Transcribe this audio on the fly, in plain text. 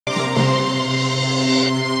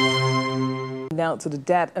Now to the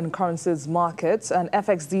debt and currencies markets, an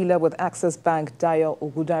FX dealer with Access Bank, Dayo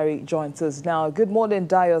Ogudari, joins us now. Good morning,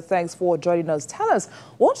 Dayo. Thanks for joining us. Tell us,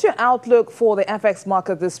 what's your outlook for the FX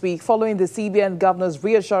market this week following the CBN governor's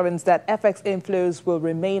reassurance that FX inflows will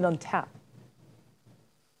remain on tap?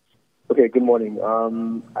 Okay, good morning.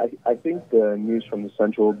 I think the news from the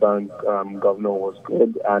central bank governor was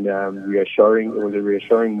good and reassuring. It was a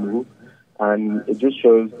reassuring move. And it just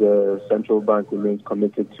shows the central bank remains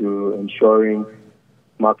committed to ensuring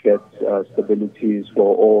market stabilities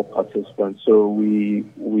for all participants. So we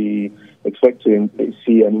expect to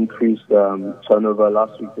see an increased turnover.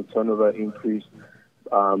 Last week, the turnover increased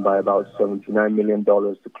by about $79 million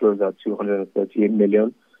to close at $238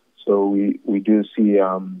 million. So we do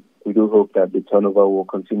hope that the turnover will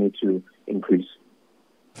continue to increase.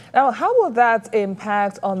 Now, how will that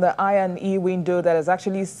impact on the I&E window that has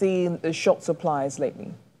actually seen short supplies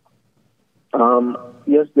lately?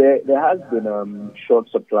 Yes, there has been short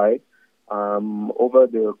supply. Over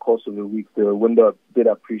the course of the week, the window did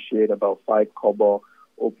appreciate about 5 kobo,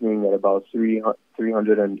 opening at about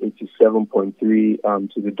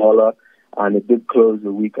 387.3 to the dollar, and it did close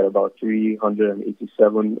the week at about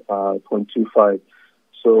 387.25.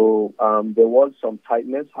 So there was some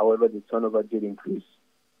tightness. However, the turnover did increase.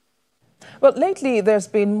 But lately, there's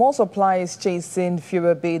been more supplies chasing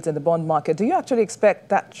fewer bids in the bond market. Do you actually expect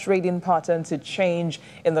that trading pattern to change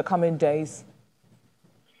in the coming days?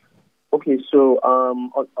 Okay, so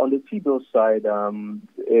on the T-bill side,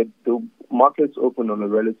 the markets opened on a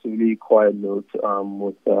relatively quiet note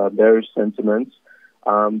with bearish sentiments.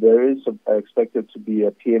 There is expected to be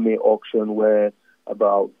a PMA auction where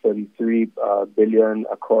about 33 billion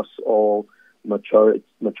across all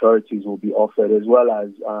maturities will be offered, as well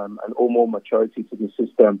as an OMO maturity to the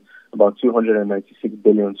system, about 296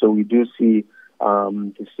 billion. So we do see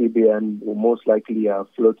the CBN will most likely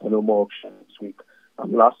float an OMO auction this week.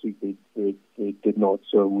 Last week they did not,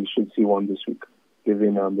 so we should see one this week,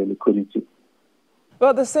 given the liquidity.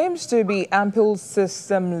 Well, there seems to be ample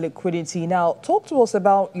system liquidity. Now, talk to us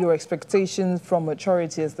about your expectations from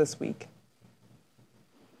maturities this week.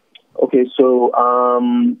 Okay, so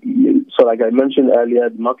like I mentioned earlier,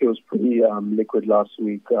 the market was pretty liquid last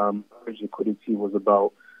week. Average liquidity was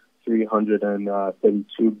about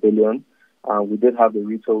 332 billion. We did have the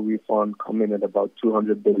retail refund come in at about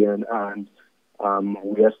 200 billion, and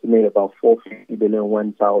we estimate about 450 billion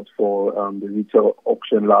went out for the retail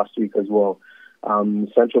auction last week as well. The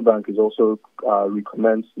central bank has also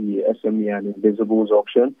recommenced the SME and Invisibles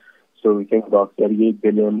auction. So we think about 38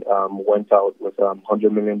 billion went out with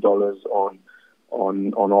 $100 million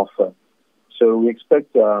on offer. So we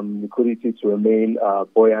expect liquidity to remain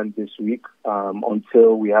buoyant this week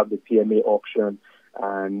until we have the PMA auction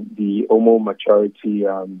and the OMO maturity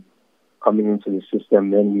coming into the system.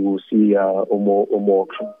 Then we will see OMO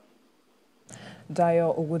auction.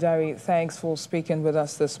 Dayo Ogudari, thanks for speaking with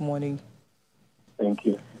us this morning. Thank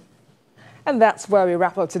you. And that's where we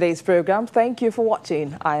wrap up today's program. Thank you for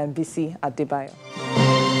watching. I am BC at Dubai.